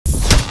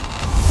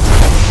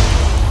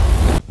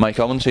Mike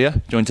Owens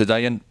here, joined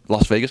today in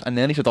Las Vegas. I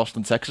nearly said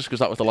Austin, Texas, because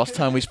that was the last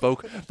time we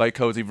spoke, by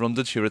Cody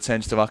Brundage, who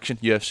returns to action,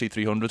 UFC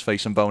 300,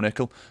 facing Bo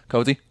Nickal.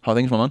 Cody, how are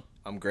things, my man?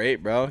 I'm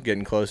great, bro.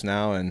 Getting close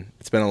now, and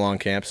it's been a long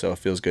camp, so it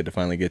feels good to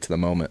finally get to the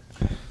moment.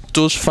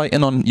 Does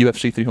fighting on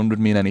UFC 300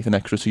 mean anything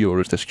extra to you,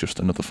 or is this just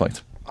another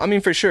fight? I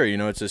mean, for sure. You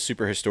know, it's a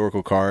super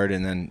historical card,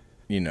 and then,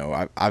 you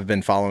know, I've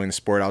been following the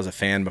sport. I was a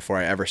fan before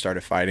I ever started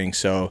fighting,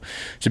 so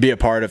to be a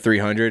part of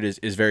 300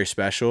 is very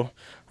special.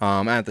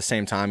 And at the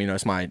same time, you know,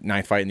 it's my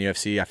 9th fight in the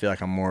UFC. I feel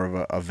like I'm more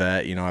of a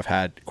vet. You know, I've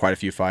had quite a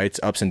few fights,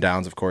 ups and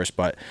downs, of course,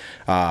 but,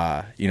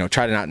 you know,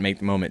 try to not make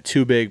the moment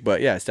too big.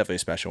 But, yeah, it's definitely a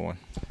special one.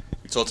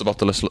 We talked about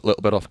this a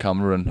little bit off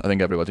camera, and I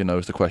think everybody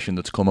knows the question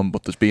that's coming,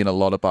 but there's been a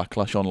lot of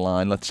backlash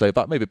online, let's say.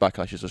 Maybe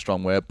backlash is a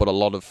strong word, but a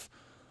lot of,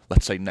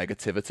 let's say,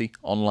 negativity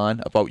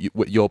online about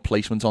your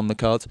placement on the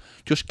card.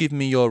 Just give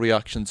me your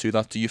reaction to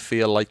that. Do you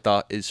feel like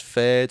that is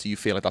fair? Do you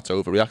feel like that's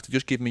overreacted?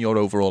 Just give me your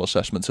overall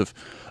assessment of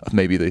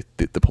maybe the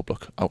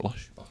public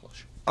outlash.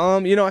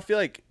 You know, I feel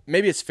like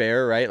maybe it's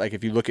fair, right? Like,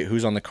 if you look at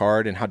who's on the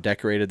card and how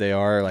decorated they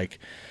are, like,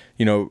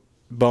 you know,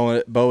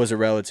 Bo is a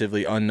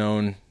relatively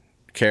unknown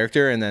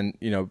character, and then,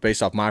 you know,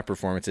 based off my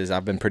performances,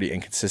 I've been pretty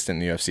inconsistent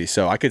in the UFC,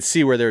 so I could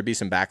see where there would be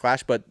some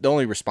backlash. But the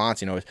only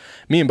response, you know, is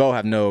me and Bo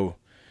have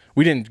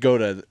we didn't go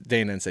to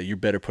Dana and say, you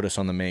better put us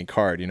on the main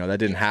card. You know, that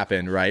didn't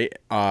happen, right?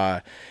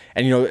 And,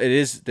 you know,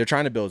 they're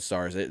trying to build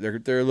stars.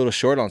 They're a little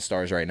short on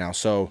stars right now.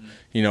 So,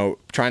 you know,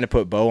 trying to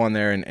put Bo on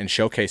there and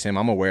showcase him,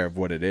 I'm aware of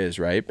what it is,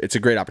 right? It's a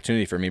great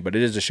opportunity for me, but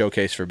it is a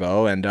showcase for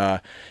Bo, and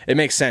it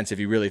makes sense if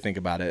you really think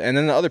about it. And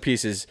then the other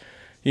piece is,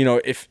 you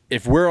know,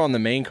 if we're on the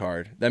main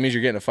card, that means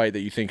you're getting a fight that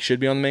you think should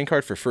be on the main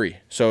card for free.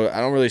 So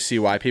I don't really see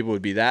why people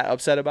would be that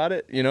upset about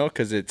it, you know,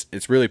 because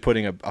it's really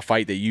putting a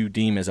fight that you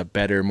deem as a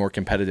better, more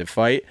competitive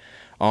fight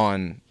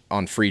on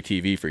free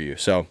TV for you.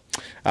 So,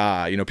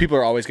 you know, people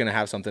are always going to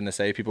have something to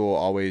say. People will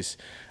always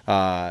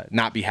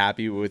not be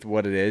happy with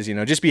what it is. You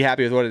know, just be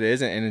happy with what it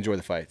is and enjoy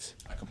the fights.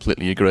 I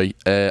completely agree.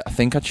 I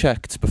think I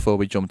checked before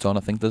we jumped on. I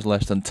think there's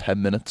less than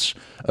 10 minutes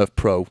of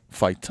pro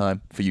fight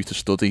time for you to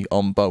study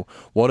on Bo.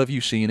 What have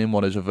you seen in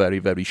what is a very,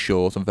 very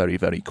short and very,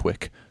 very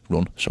quick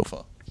run so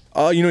far?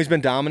 You know, he's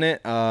been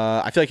dominant.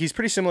 I feel like he's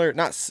pretty similar,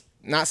 not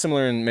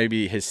similar in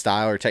maybe his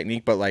style or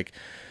technique, but like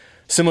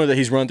similar that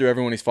he's run through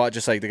everyone he's fought,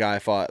 just like the guy I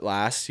fought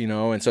last, you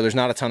know, and so there's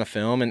not a ton of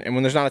film, and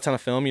when there's not a ton of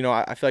film, you know,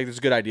 I feel like there's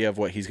a good idea of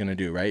what he's going to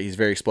do, right? He's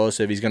very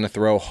explosive. He's going to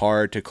throw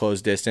hard to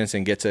close distance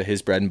and get to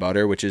his bread and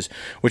butter, which is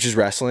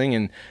wrestling,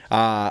 and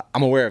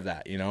I'm aware of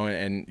that, you know,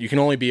 and you can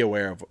only be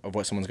aware of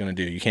what someone's going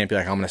to do. You can't be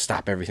like, I'm going to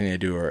stop everything they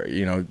do, or,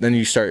 you know, then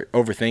you start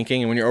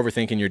overthinking, and when you're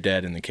overthinking, you're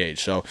dead in the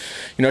cage. So,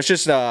 you know, it's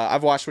just,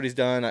 I've watched what he's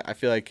done. I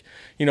feel like,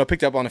 you know,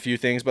 picked up on a few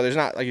things, but there's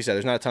not, like you said,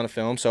 there's not a ton of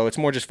film, so it's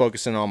more just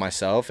focusing on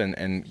myself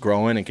and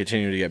growing and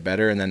continuing to get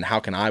better, and then how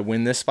can I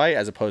win this fight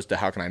as opposed to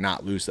how can I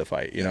not lose the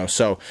fight, you know?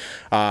 So,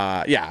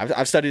 yeah,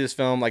 I've studied this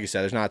film. Like you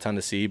said, there's not a ton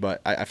to see,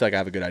 but I feel like I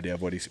have a good idea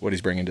of what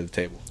he's bringing to the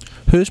table.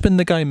 Who's been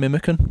the guy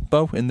mimicking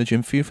Bo in the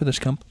gym for you for this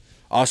camp?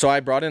 So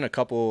I brought in a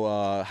couple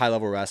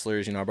high-level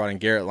wrestlers. You know, I brought in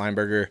Garrett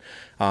Lineberger.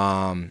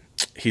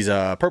 He's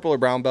a purple or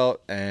brown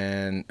belt,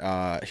 and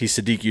he's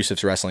Sadiq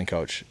Yusuf's wrestling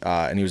coach.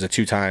 And he was a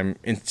 2-time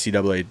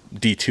NCAA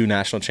D2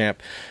 national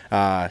champ.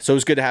 So it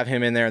was good to have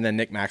him in there. And then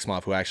Nick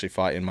Maximov, who actually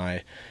fought in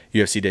my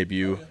UFC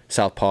debut,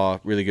 Southpaw,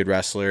 really good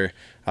wrestler,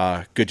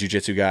 good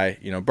jiu-jitsu guy.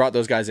 You know, brought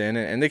those guys in,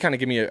 and they kind of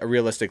give me a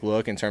realistic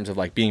look in terms of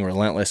like being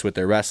relentless with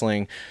their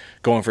wrestling,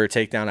 going for a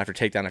takedown after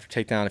takedown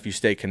after takedown. If you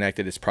stay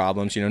connected, it's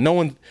problems. You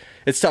know,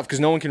 it's tough because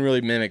no one can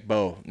really mimic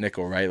Bo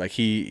Nickal, right? Like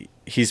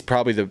he's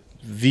probably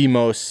the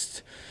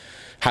most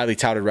highly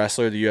touted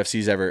wrestler the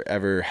UFC's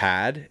ever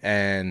had,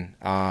 and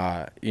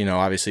you know,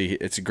 obviously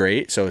it's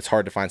great, so it's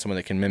hard to find someone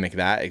that can mimic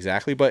that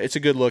exactly, but it's a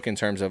good look in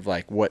terms of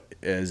like what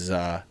is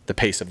the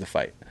pace of the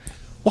fight.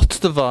 What's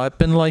the vibe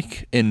been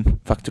like in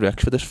Factory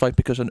X for this fight?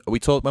 Because we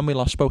talked when we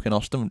last spoke in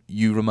Austin,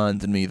 you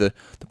reminded me that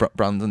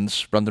Brandon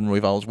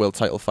Royval's world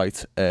title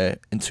fight in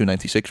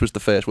 296 was the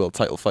first world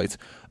title fight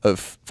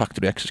of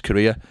Factory X's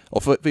career, or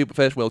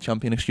first world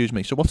champion, excuse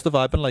me. So what's the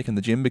vibe been like in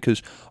the gym?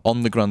 Because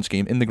in the grand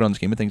scheme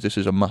of things, this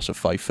is a massive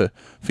fight for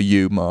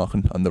you, Mark,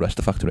 and the rest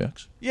of Factory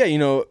X. Yeah, you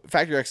know,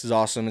 Factory X is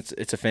awesome.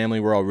 It's a family.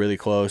 We're all really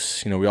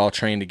close. You know, we all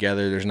train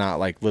together. There's not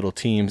like little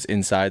teams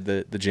inside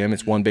the gym.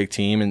 It's one big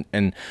team,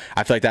 and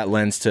I feel like that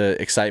lends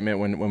to excitement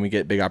when we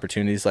get big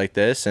opportunities like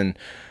this. And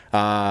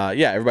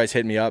yeah, everybody's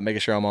hitting me up, making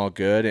sure I'm all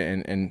good,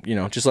 and you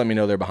know, just let me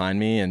know they're behind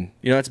me, and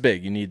you know, it's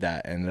big. You need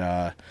that,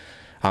 and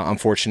I'm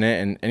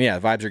fortunate, and yeah,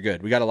 the vibes are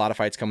good. We got a lot of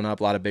fights coming up,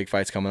 a lot of big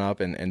fights coming up,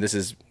 and this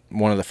is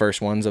one of the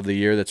first ones of the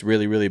year that's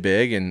really, really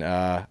big, and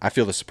I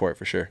feel the support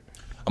for sure.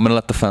 I'm going to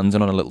let the fans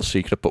in on a little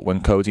secret, but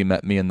when Cody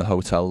met me in the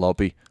hotel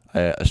lobby,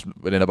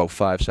 within about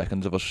 5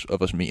 seconds of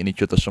us meeting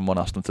each other, someone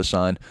asked them to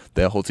sign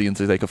their hoodie and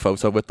to take a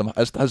photo with them.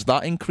 Has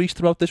that increased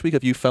throughout this week?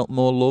 Have you felt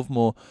more love,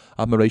 more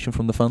admiration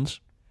from the fans?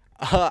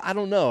 I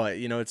don't know.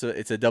 You know, it's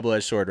a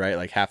double-edged sword, right?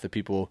 Like half the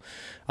people,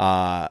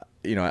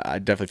 you know, I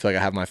definitely feel like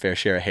I have my fair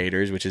share of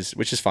haters, which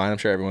is fine. I'm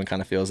sure everyone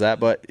kind of feels that.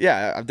 But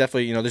yeah, I've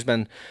definitely, you know, there's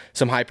been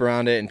some hype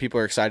around it, and people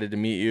are excited to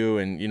meet you.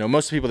 And you know,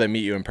 most of the people that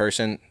meet you in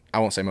person, I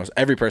won't say most,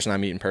 every person I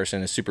meet in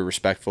person is super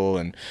respectful,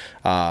 and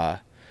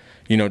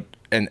you know,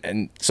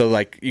 and so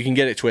like you can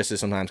get it twisted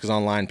sometimes because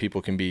online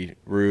people can be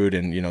rude,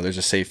 and you know there's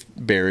a safe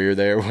barrier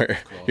there where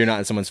you're not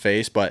in someone's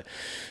face, but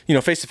you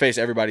know face to face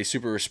everybody's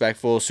super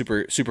respectful,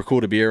 super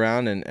cool to be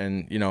around,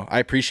 and you know I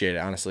appreciate it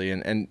honestly,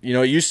 and you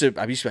know I used to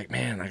be like,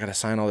 man, I gotta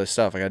sign all this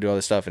stuff, I gotta do all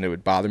this stuff, and it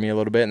would bother me a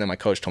little bit, and then my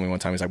coach told me one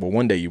time, he's like, well,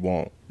 one day you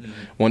won't.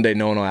 One day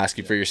no one will ask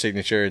you for your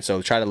signature, and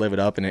so try to live it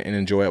up and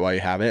enjoy it while you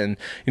have it. And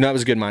you know that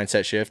was a good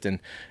mindset shift, and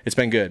it's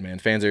been good,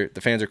 man.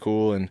 The fans are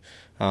cool, and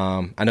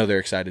I know they're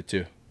excited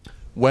too.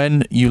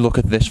 When you look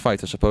at this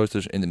fight, I suppose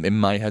there's, in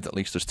my head at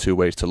least, there's two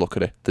ways to look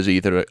at it. There's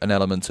either an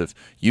element of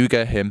you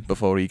get him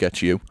before he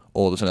gets you,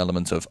 or there's an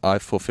element of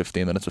I've fought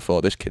 15 minutes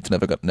before, this kid's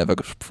never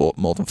fought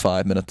more than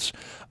 5 minutes.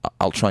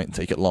 I'll try and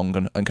take it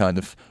long and kind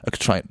of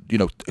try and, you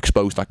know,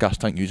 expose that gas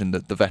tank using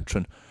the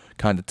veteran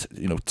kind of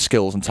you know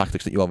skills and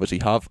tactics that you obviously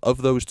have.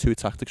 Of those two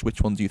tactics,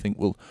 which one do you think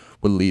will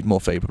lead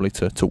more favourably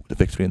to the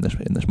victory in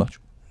this match?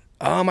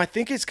 I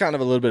think it's kind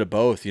of a little bit of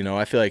both. You know,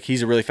 I feel like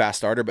he's a really fast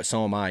starter, but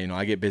so am I. You know,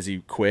 I get busy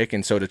quick,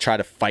 and so to try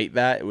to fight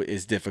that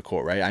is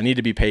difficult, right? I need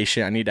to be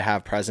patient. I need to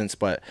have presence,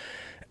 but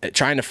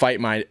trying to fight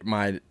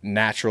my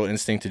natural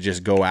instinct to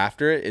just go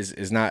after it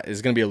is going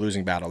to be a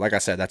losing battle. Like I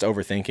said, that's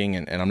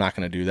overthinking, and I'm not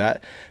going to do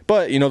that.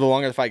 But you know, the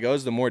longer the fight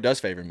goes, the more it does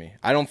favor me.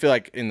 I don't feel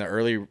like in the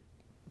early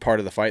part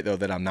of the fight though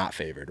that I'm not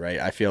favored, right?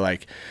 I feel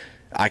like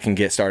I can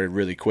get started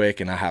really quick,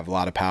 and I have a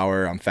lot of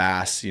power. I'm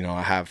fast. You know,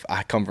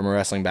 I come from a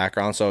wrestling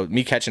background, so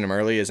me catching him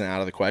early isn't out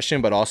of the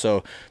question. But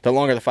also, the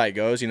longer the fight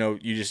goes, you know,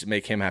 you just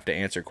make him have to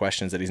answer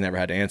questions that he's never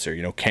had to answer.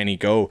 You know, can he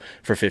go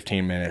for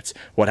 15 minutes?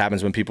 What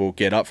happens when people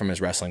get up from his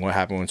wrestling? What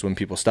happens when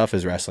people stuff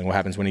his wrestling? What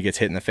happens when he gets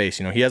hit in the face?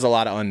 You know, he has a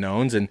lot of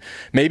unknowns, and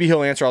maybe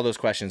he'll answer all those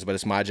questions, but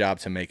it's my job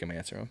to make him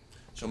answer them.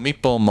 So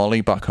Meatball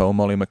Molly back home,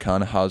 Molly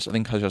McCann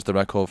has the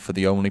record for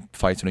the only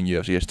fighter in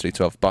UFC history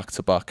to have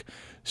back-to-back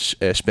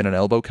spin and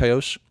elbow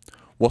KOs.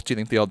 What do you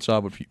think the odds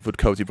are for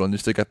Cody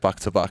Brundage to get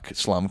back-to-back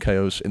slam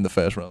KOs in the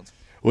first round?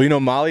 Well, you know,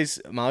 Molly's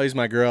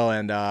my girl,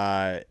 and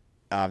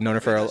I've known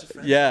her for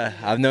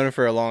I've known her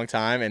for a long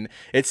time, and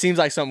it seems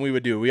like something we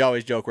would do. We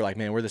always joke, we're like,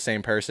 man, we're the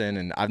same person,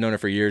 and I've known her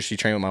for years. She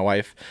trained with my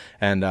wife,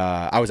 and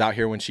I was out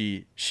here when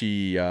she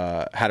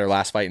had her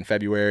last fight in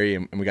February,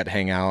 and we got to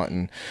hang out,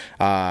 and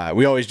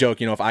we always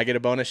joke, you know, if I get a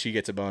bonus, she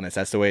gets a bonus.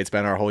 That's the way it's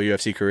been our whole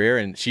UFC career,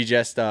 and she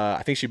just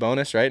I think she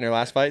bonused right in her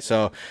last fight,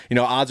 so you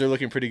know, odds are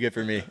looking pretty good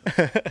for me.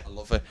 I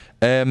love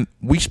it.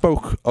 We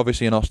spoke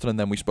obviously in Austin, and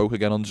then we spoke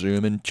again on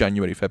Zoom in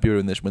January,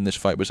 February when this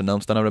fight was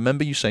announced, and I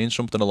remember you saying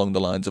something along the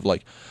lines of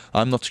like,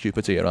 I'm not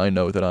stupid here. I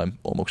know that I'm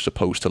almost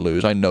supposed to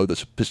lose. I know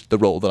that's the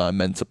role that I'm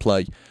meant to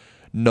play.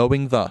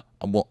 Knowing that,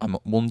 I'm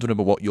wondering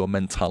about what your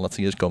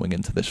mentality is going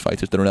into this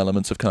fight. Is there an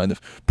element of kind of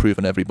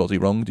proving everybody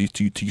wrong? Do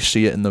you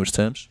see it in those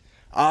terms?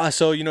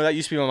 So, you know, that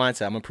used to be my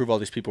mindset. I'm going to prove all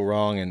these people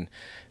wrong and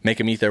make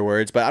them eat their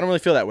words. But I don't really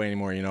feel that way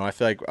anymore. You know, I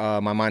feel like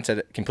my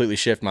mindset completely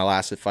shifted my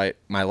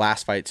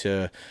last fight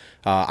to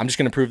I'm just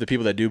going to prove the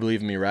people that do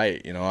believe in me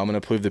right. You know, I'm going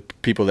to prove the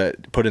people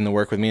that put in the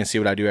work with me and see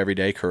what I do every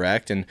day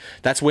correct. And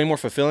that's way more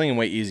fulfilling and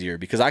way easier,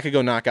 because I could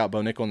go knock out Bo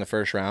Nickal in the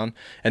first round,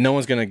 and no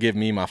one's going to give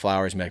me my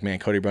flowers and be like, man,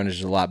 Cody Brundage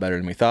is a lot better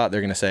than we thought.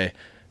 They're going to say,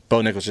 Bo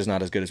Nickal's just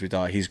not as good as we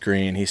thought. He's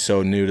green. He's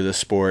so new to the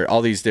sport.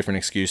 All these different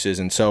excuses.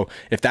 And so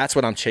if that's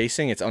what I'm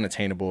chasing, it's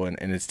unattainable and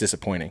it's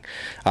disappointing.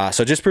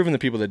 So just proving the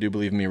people that do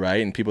believe in me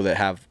right, and people that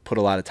have put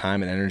a lot of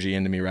time and energy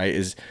into me right,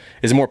 is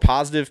a more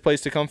positive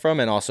place to come from,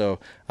 and also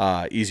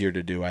easier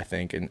to do, I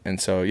think. And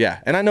so,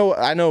 yeah. And I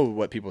know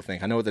what people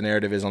think. I know what the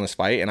narrative is on this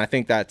fight. And I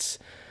think that's,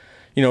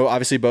 you know,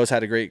 obviously Bo's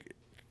had a great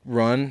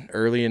run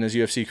early in his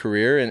UFC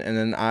career. And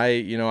then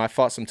I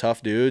fought some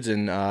tough dudes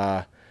and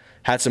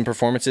had some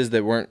performances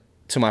that weren't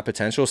to my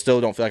potential. Still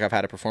don't feel like I've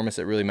had a performance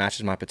that really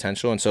matches my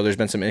potential, and so there's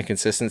been some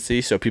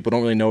inconsistency, so people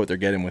don't really know what they're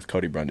getting with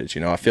Cody Brundage.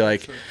 You know, I feel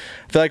like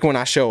when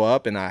I show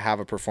up and I have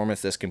a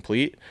performance that's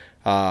complete,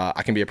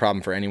 I can be a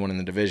problem for anyone in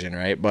the division,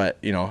 right? But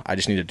you know, I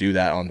just need to do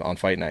that on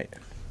fight night.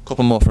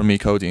 Couple more from me,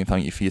 Cody, and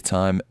thank you for your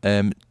time.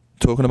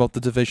 Talking about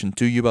the division,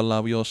 do you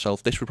allow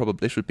yourself, this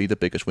would be the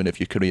biggest win of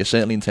your career,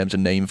 certainly in terms of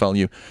name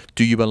value,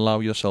 do you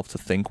allow yourself to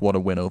think what a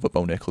win over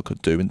Bo Nickal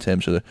could do in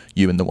terms of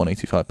you in the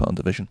 185-pound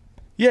division?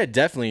 Yeah,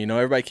 definitely. You know,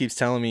 everybody keeps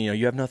telling me,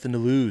 you have nothing to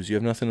lose. You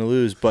have nothing to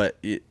lose. But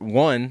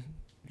one,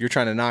 you're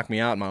trying to knock me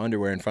out in my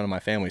underwear in front of my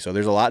family. So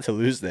there's a lot to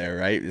lose there,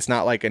 right? It's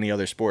not like any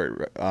other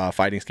sport.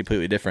 Fighting's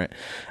completely different.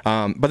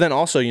 But then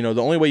also, you know,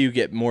 the only way you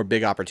get more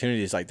big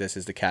opportunities like this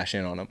is to cash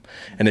in on them.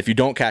 And if you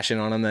don't cash in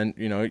on them, then,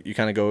 you know, you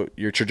kind of go,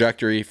 your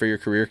trajectory for your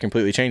career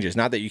completely changes.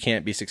 Not that you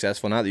can't be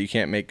successful, not that you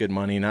can't make good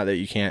money, not that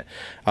you can't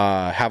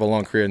have a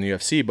long career in the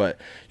UFC, but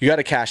you got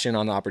to cash in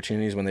on the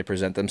opportunities when they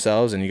present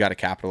themselves, and you got to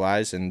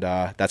capitalize, and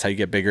that's how you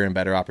get bigger and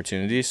better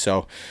opportunities.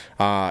 So,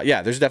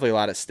 yeah, there's definitely a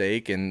lot at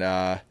stake,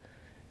 and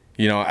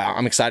you know,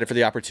 I'm excited for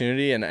the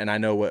opportunity, and I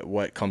know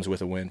what comes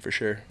with a win for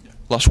sure.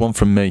 Last one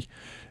from me.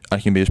 I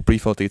can be as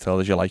brief or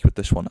detailed as you like with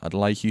this one. I'd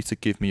like you to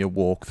give me a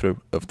walkthrough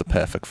of the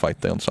perfect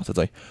fight day on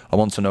Saturday. I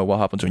want to know what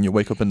happens when you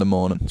wake up in the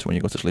morning to when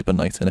you go to sleep at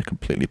night in a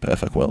completely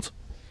perfect world.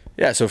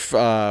 Yeah,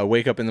 so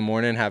wake up in the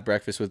morning, have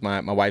breakfast with my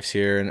wife's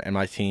here and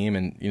my team,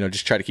 and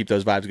just try to keep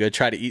those vibes good.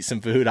 Try to eat some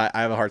food. I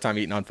have a hard time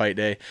eating on fight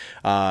day,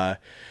 so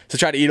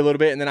try to eat a little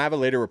bit, and then I have a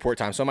later report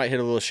time, so I might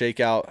hit a little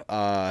shakeout.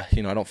 I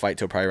don't fight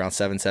till probably around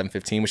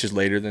 7:15, which is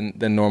later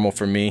than normal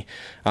for me.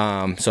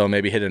 So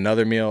maybe hit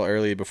another meal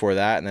early before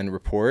that, and then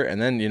report,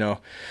 and then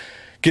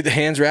get the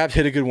hands wrapped,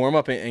 hit a good warm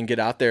up, and get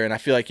out there. And I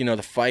feel like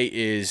the fight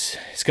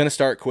it's gonna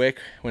start quick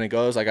when it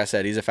goes. Like I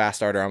said, he's a fast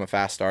starter. I'm a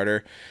fast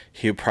starter.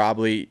 He'll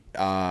probably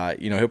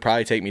he'll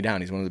probably take me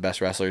down. He's one of the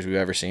best wrestlers we've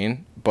ever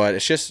seen. But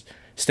it's just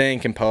staying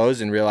composed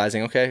and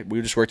realizing, okay,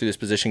 we just work through this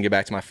position, get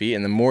back to my feet.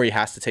 And the more he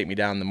has to take me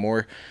down, the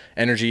more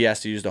energy he has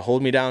to use to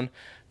hold me down,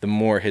 the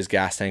more his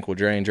gas tank will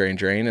drain.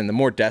 And the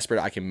more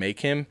desperate I can make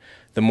him,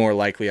 the more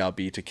likely I'll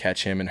be to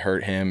catch him and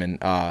hurt him and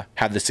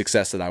have the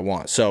success that I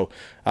want. So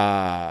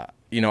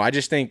I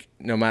just think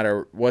no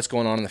matter what's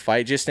going on in the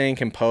fight, just staying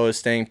composed,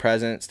 staying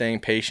present, staying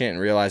patient, and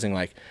realizing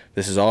like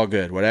this is all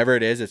good. Whatever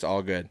it is, it's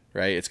all good,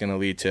 right? It's going to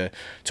lead to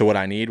what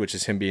I need, which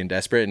is him being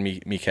desperate and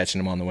me catching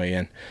him on the way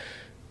in.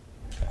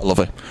 I love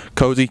it.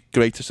 Cody,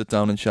 great to sit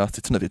down and chat.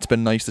 It's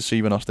been nice to see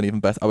you in Austin even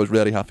better. I was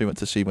really happy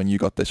to see when you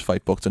got this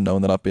fight booked and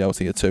knowing that I'd be out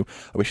here too.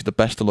 I wish you the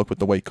best of luck with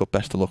the wake up,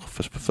 best of luck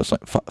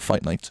for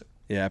fight night.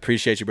 Yeah, I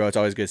appreciate you, bro. It's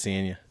always good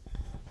seeing you.